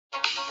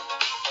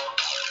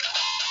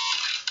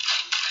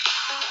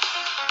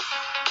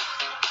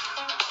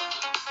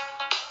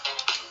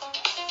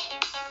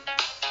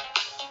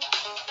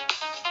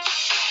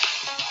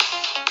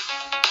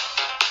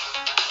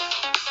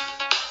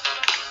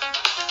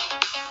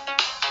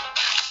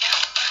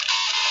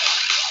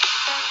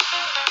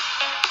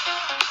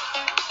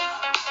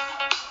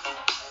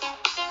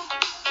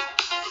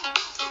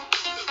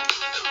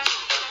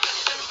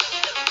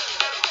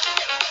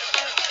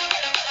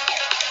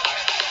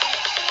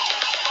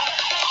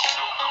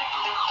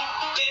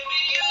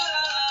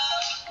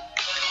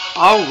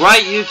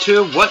Alright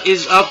YouTube, what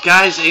is up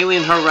guys?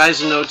 Alien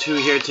Horizon 02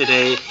 here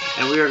today,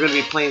 and we are going to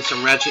be playing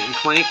some Ratchet and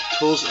Clank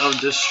Tools of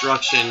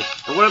Destruction.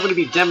 And what I'm going to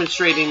be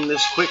demonstrating in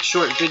this quick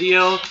short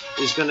video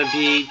is going to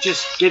be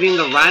just getting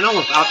the RYNO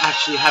without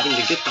actually having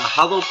to get the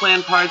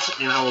Holo-Plan parts,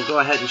 and I will go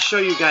ahead and show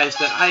you guys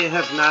that I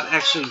have not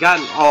actually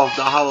gotten all of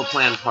the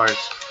Holo-Plan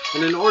parts.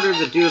 And in order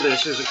to do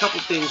this, there's a couple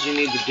things you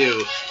need to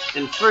do.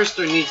 And first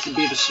there needs to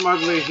be the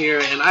smuggler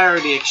here, and I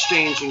already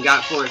exchanged and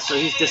got for it, so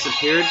he's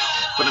disappeared.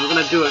 But I'm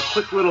going to do a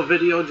quick little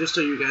video just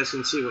so you guys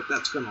can see what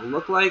that's going to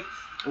look like.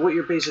 And what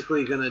you're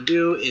basically going to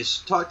do is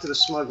talk to the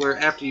smuggler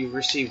after you've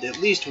received at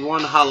least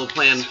one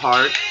Holo-Plan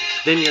part.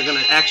 Then you're going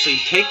to actually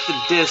take the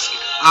disc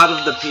out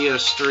of the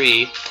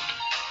PS3.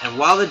 And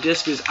while the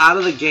disc is out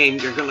of the game,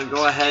 you're going to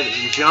go ahead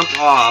and jump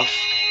off.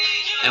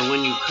 And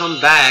when you come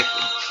back,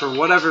 for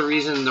whatever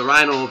reason, the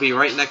RYNO will be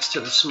right next to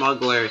the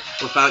smuggler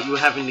without you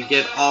having to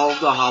get all of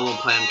the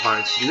Holo-Plan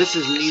parts. And this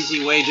is an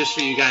easy way just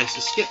for you guys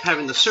to skip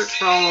having to search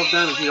for all of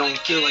them if you don't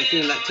feel like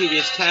doing that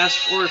tedious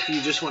task, or if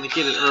you just want to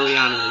get it early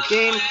on in the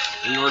game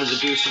in order to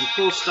do some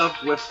cool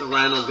stuff with the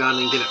RYNO gun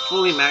and get it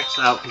fully maxed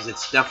out, because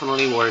it's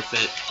definitely worth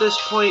it. At this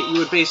point, you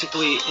would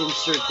basically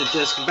insert the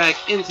disc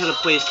back into the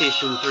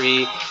PlayStation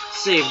 3,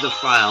 save the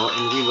file,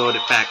 and reload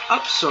it back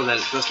up so that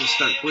it doesn't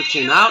start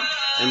glitching out.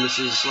 And this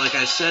is, like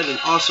I said, an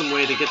awesome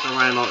way to get the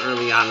RYNO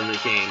early on in the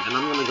game. And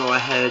I'm going to go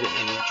ahead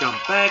and jump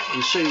back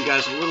and show you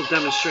guys a little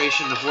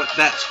demonstration of what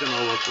that's going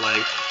to look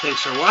like.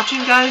 Thanks for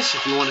watching, guys.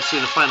 If you want to see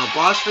the final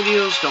boss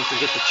videos, don't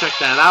forget to check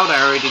that out. I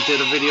already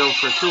did a video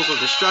for Tools of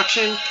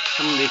Destruction.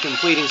 I'm going to be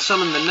completing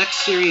some in the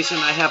next series, and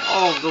I have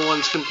all of the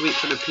ones complete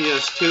for the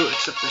PS2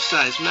 except for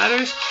Size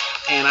Matters.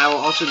 And I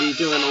will also be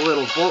doing a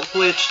little bolt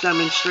glitch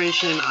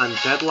demonstration on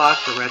Deadlock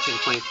for Ratchet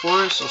and Clank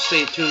 4, so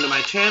stay tuned to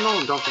my channel,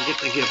 and don't forget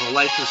to give a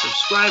like and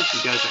subscribe if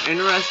you guys are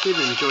interested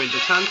and enjoyed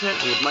the content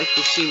and would like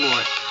to see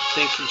more.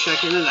 Thanks for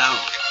checking it out.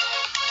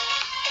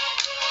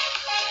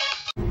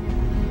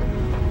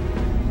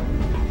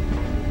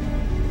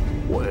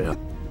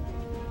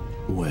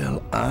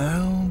 Well,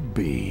 I'll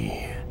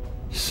be.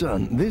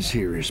 Son, this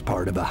here is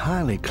part of a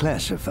highly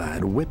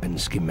classified weapon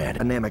schematic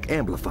dynamic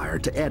amplifier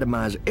to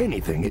atomize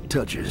anything it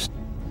touches.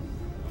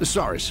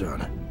 Sorry,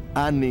 son.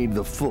 I need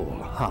the full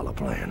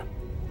Holo-Plan.